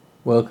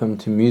Welcome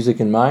to Music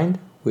in Mind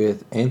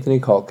with Anthony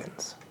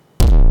Calkins.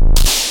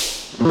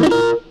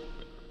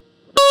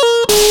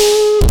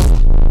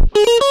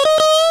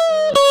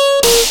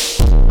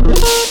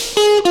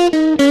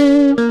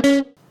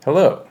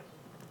 Hello.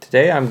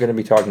 Today I'm going to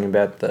be talking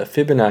about the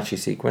Fibonacci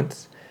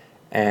sequence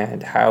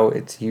and how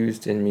it's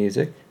used in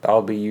music.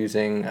 I'll be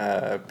using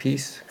a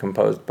piece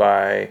composed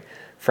by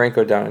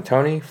Franco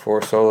Donatoni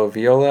for solo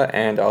viola,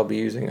 and I'll be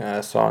using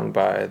a song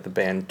by the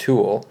band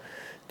Tool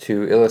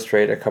to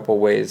illustrate a couple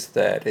ways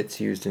that it's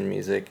used in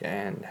music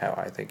and how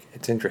I think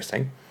it's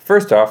interesting.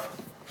 First off,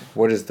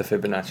 what is the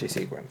Fibonacci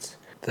sequence?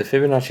 The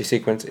Fibonacci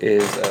sequence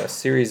is a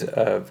series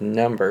of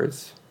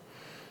numbers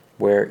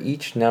where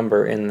each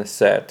number in the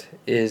set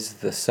is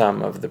the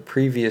sum of the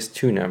previous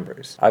two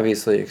numbers,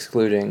 obviously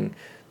excluding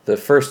the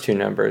first two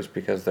numbers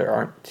because there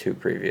aren't two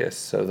previous,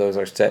 so those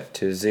are set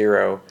to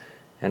 0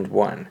 and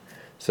 1.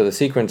 So the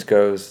sequence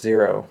goes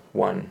 0,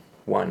 1,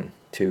 1,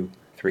 2,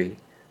 3,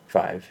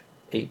 5,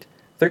 8,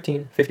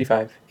 13,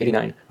 55,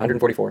 89,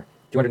 144,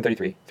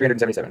 233,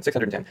 377,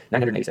 610,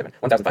 987,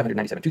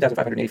 1597,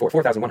 2584,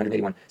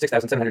 4181,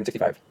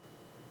 6765,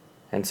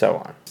 and so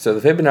on. So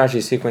the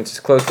Fibonacci sequence is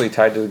closely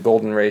tied to the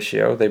golden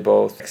ratio. They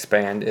both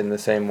expand in the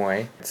same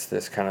way. It's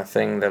this kind of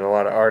thing that a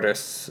lot of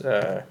artists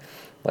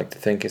like to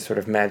think is sort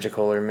of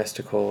magical or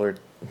mystical or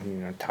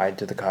tied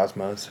to the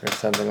cosmos or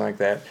something like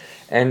that.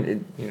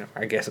 And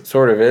I guess it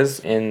sort of is,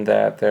 in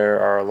that there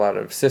are a lot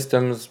of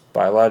systems,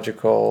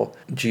 biological,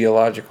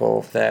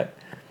 geological, that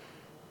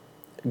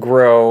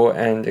grow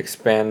and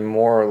expand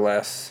more or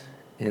less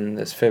in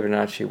this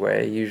Fibonacci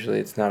way. Usually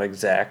it's not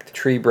exact.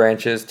 Tree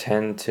branches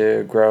tend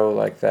to grow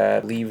like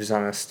that. Leaves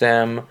on a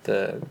stem,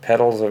 the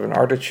petals of an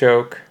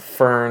artichoke,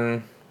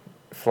 fern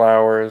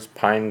flowers,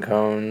 pine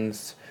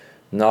cones,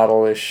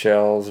 nautilus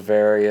shells,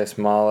 various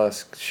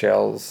mollusk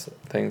shells,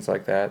 things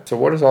like that. So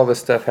what does all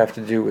this stuff have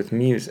to do with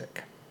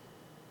music?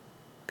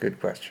 Good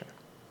question.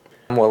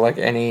 Well, like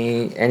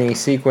any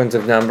sequence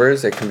of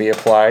numbers, it can be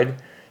applied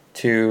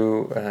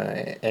to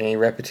any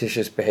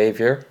repetitious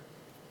behavior,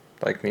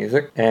 like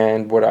music.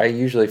 And what I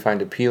usually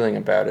find appealing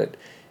about it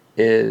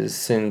is,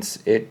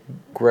 since it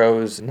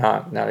grows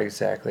not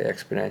exactly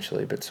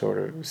exponentially, but sort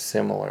of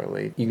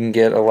similarly, you can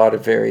get a lot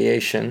of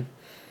variation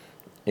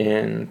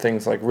in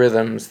things like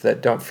rhythms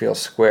that don't feel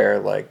square,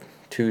 like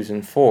 2s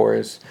and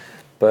 4s,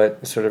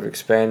 but sort of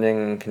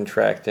expanding and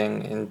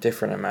contracting in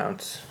different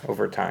amounts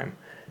over time.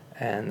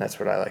 And that's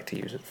what I like to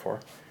use it for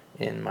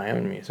in my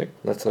own music.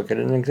 Let's look at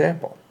an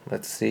example.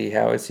 Let's see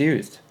how it's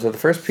used. So the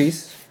first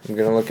piece I'm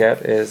going to look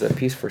at is a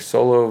piece for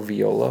solo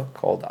viola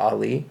called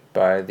Ali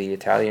by the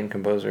Italian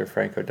composer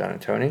Franco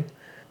Donatoni.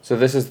 So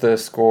this is the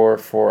score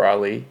for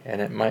Ali,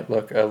 and it might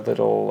look a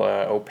little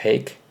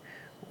opaque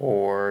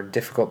or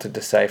difficult to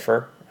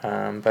decipher,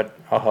 but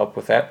I'll help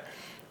with that.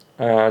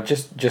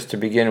 Just to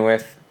begin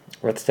with,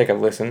 let's take a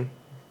listen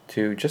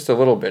to just a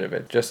little bit of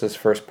it, just this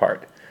first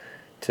part,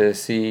 to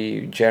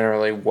see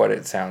generally what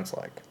it sounds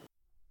like.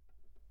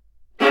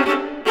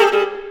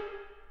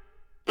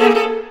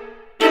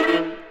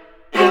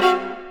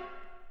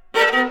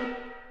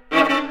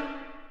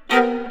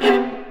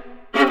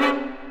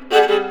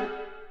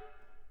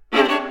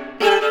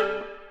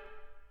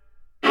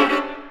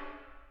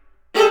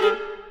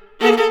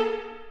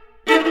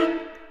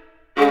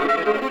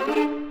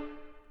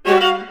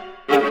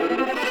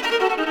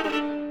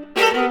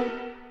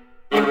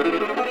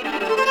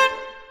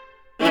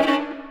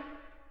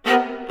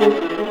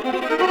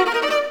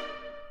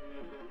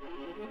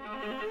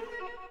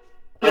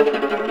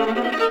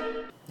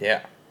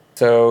 Yeah.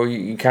 So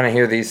you kind of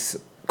hear these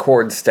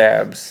chord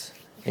stabs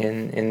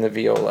in the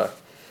viola.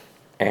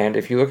 And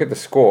if you look at the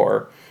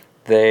score,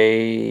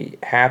 they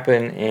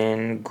happen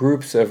in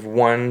groups of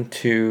 1,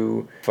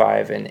 2,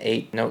 5, and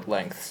 8 note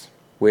lengths,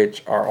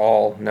 which are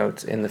all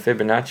notes in the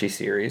Fibonacci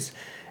series.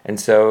 And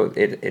so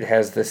it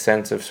has this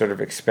sense of sort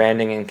of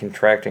expanding and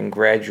contracting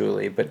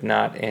gradually, but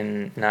not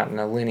in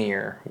a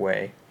linear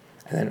way.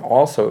 And then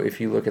also,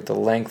 if you look at the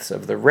lengths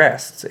of the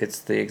rests, it's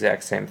the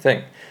exact same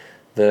thing.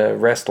 The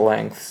rest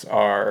lengths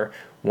are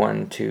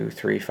 1, 2,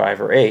 3, 5,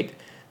 or 8.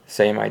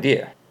 Same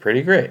idea.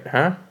 Pretty great,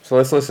 huh? So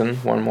let's listen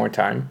one more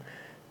time,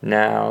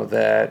 now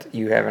that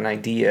you have an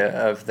idea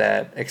of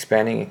that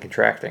expanding and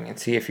contracting, and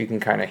see if you can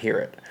kind of hear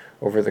it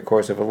over the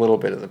course of a little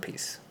bit of the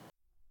piece.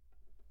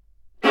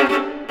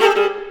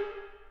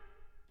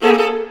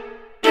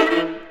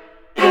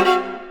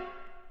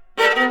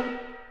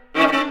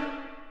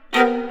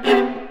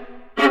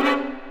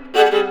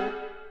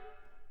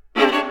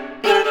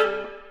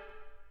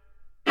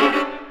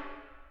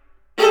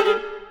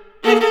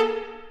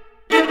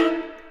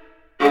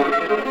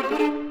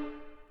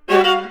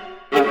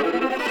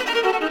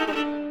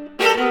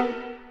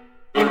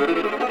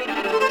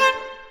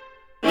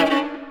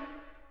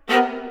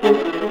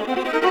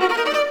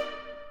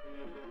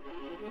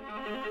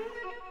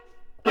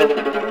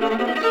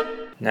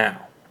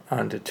 Now,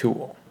 on to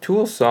Tool.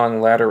 Tool's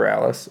song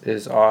Lateralis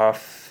is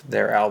off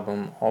their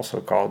album, also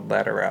called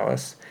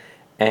Lateralis,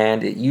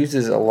 and it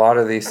uses a lot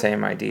of these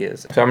same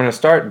ideas. So I'm going to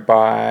start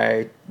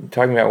by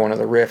talking about one of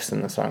the riffs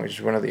in the song, which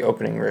is one of the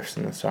opening riffs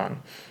in the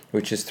song,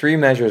 which is 3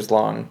 measures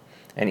long,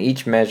 and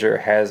each measure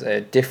has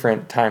a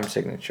different time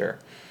signature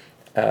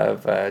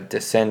of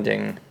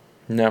descending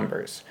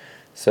numbers.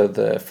 So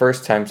the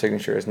first time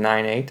signature is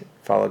 9/8,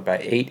 followed by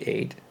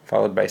 8/8,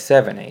 followed by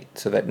 7/8.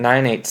 So that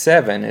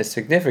 987 is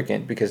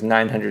significant because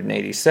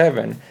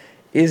 987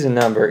 is a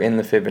number in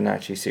the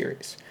Fibonacci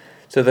series.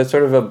 So that's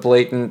sort of a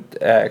blatant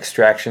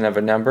extraction of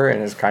a number,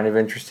 and is kind of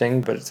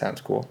interesting, but it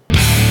sounds cool.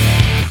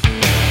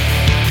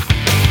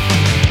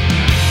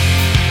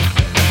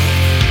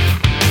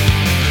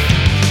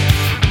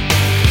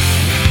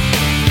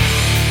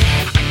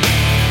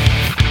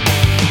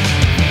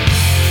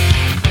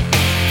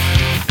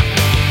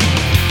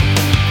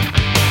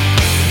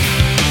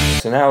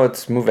 So now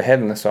let's move ahead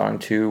in the song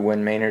to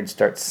when Maynard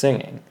starts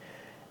singing.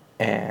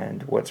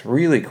 And what's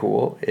really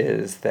cool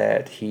is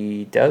that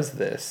he does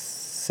this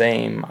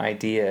same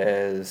idea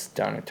as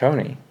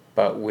Donatoni,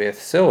 but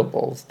with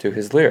syllables to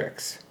his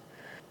lyrics.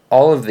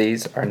 All of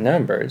these are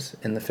numbers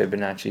in the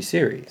Fibonacci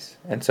series.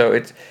 And so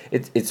it's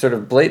sort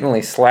of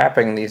blatantly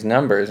slapping these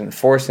numbers and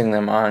forcing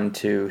them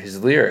onto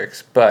his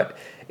lyrics, but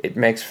it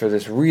makes for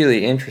this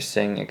really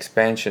interesting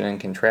expansion and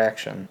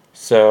contraction.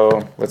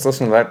 So let's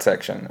listen to that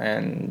section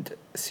and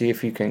see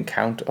if you can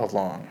count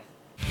along.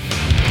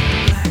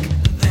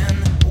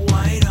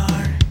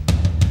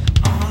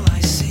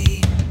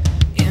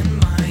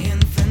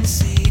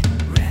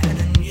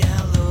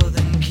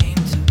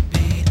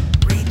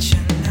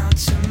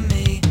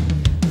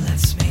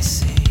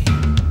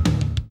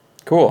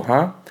 Cool,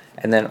 huh?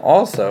 And then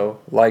also,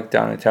 like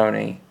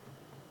Donatoni,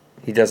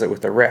 he does it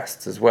with the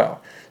rests as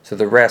well. So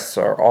the rests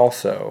are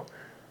also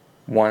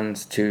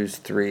 1s, 2s,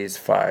 3s,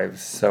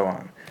 5s, so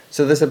on.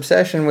 So this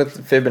obsession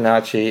with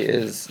Fibonacci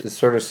is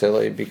sort of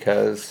silly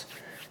because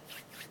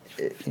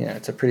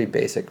it's a pretty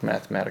basic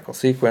mathematical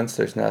sequence.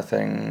 There's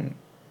nothing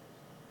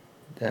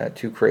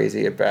too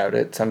crazy about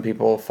it. Some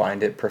people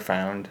find it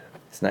profound.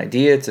 It's an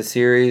idea, it's a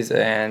series,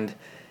 and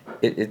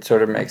it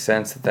sort of makes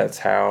sense that that's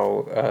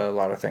how a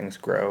lot of things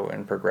grow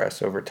and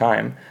progress over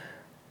time.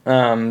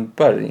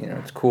 But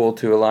it's cool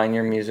to align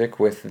your music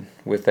with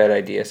that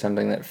idea,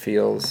 something that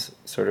feels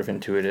sort of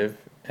intuitive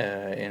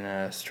in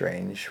a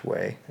strange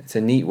way. It's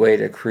a neat way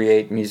to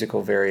create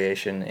musical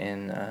variation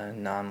in a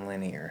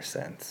non-linear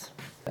sense.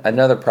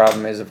 Another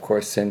problem is, of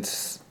course,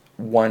 since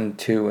 1,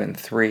 2, and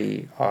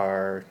 3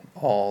 are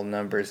all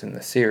numbers in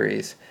the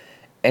series,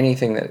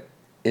 anything that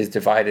is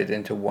divided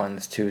into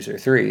 1s, 2s, or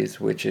 3s,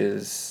 which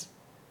is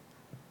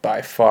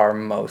by far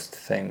most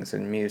things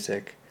in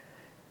music,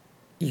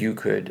 you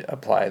could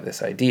apply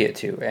this idea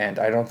to, and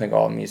I don't think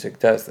all music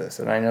does this.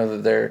 And I know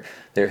that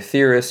there are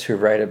theorists who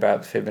write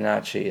about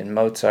Fibonacci and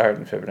Mozart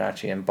and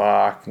Fibonacci and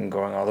Bach and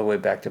going all the way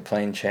back to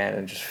plain chant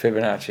and just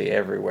Fibonacci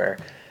everywhere.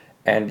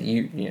 And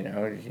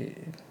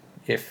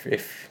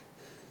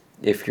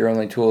if your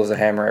only tool is a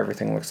hammer,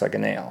 everything looks like a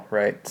nail,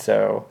 right?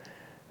 So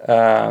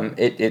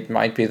it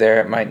might be there,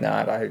 it might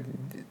not. It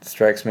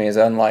strikes me as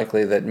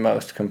unlikely that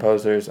most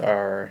composers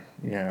are,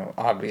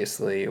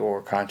 obviously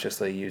or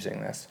consciously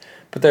using this.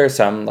 But there are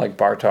some, like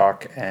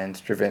Bartók and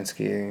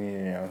Stravinsky,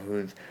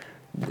 who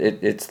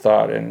it's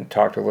thought and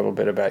talked a little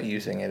bit about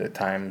using it at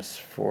times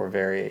for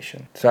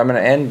variation. So I'm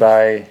going to end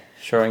by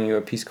showing you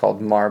a piece called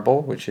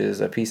Marble, which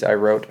is a piece I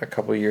wrote a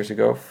couple years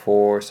ago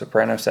for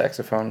soprano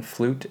saxophone,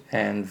 flute,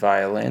 and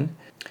violin,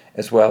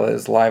 as well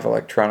as live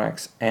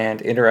electronics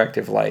and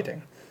interactive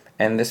lighting.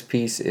 And this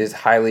piece is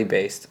highly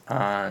based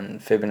on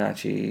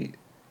Fibonacci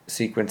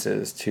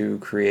sequences to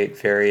create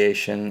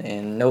variation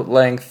in note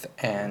length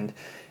and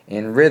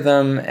in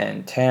rhythm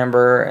and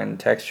timbre and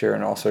texture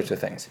and all sorts of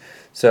things.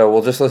 So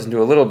we'll just listen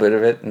to a little bit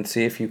of it and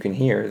see if you can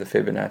hear the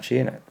Fibonacci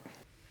in it.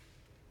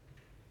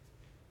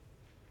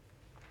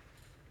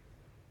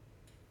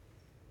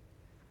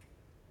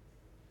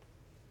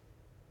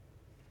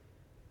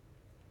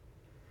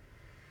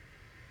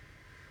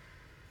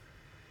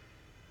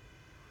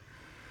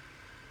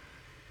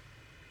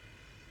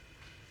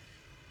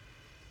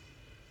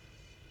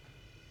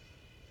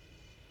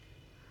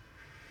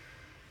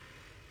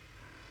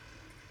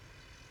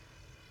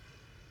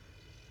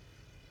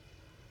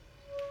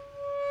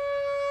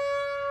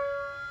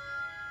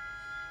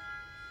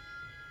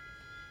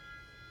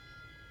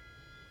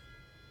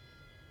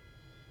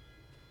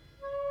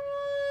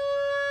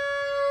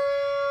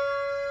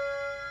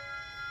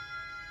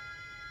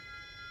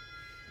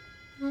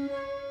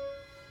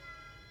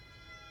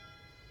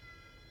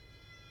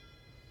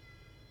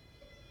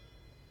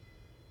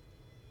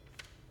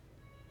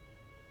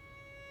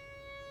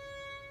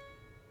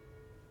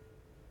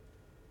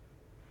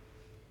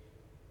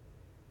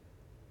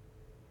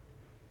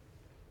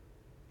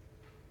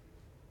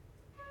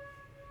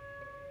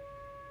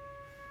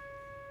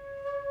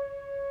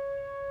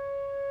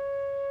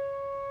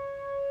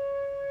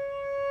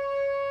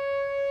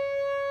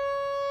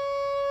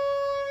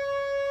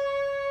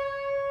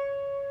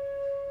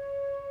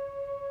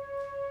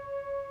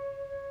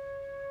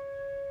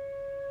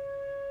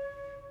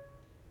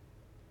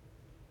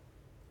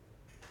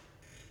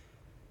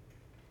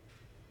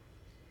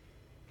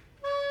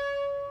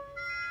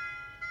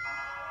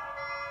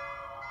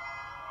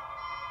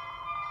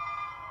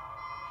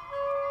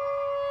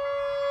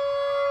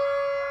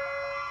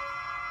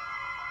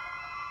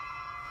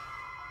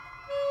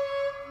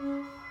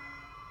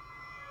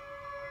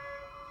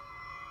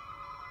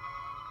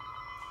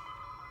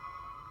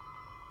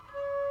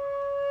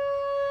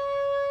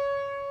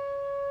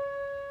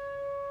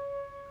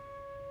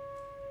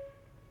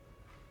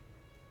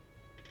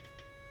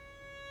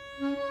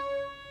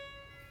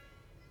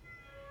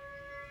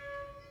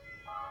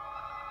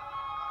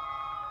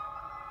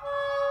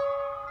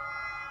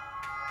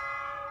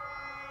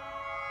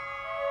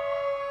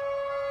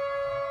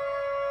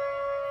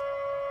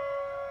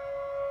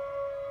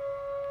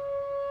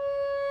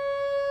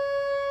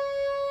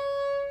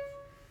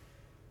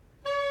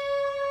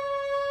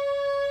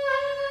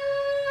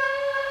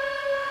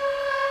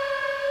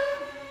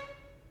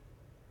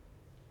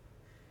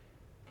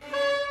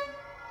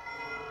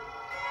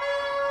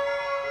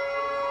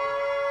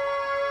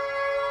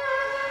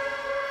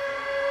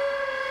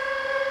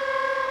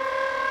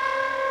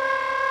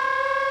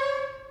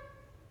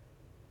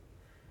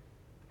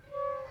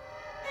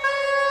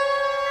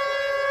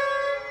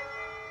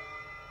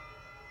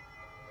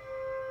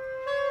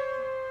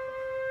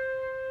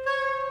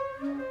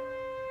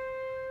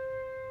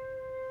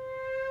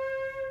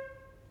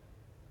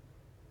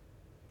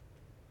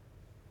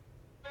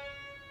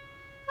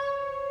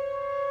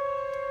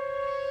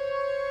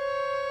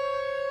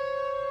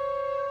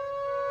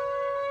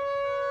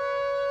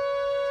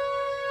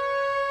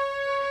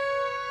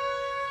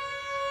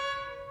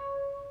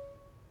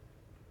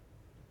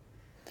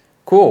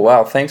 Cool.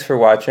 Well, thanks for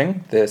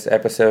watching this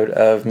episode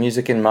of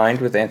Music in Mind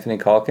with Anthony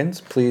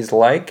Calkins. Please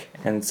like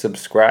and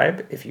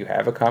subscribe. If you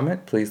have a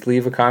comment, please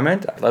leave a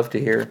comment. I'd love to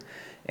hear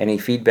any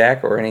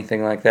feedback or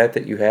anything like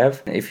that you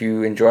have. If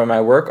you enjoy my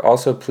work,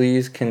 also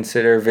please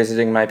consider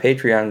visiting my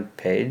Patreon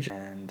page.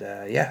 And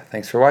yeah,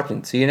 thanks for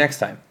watching. See you next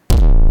time.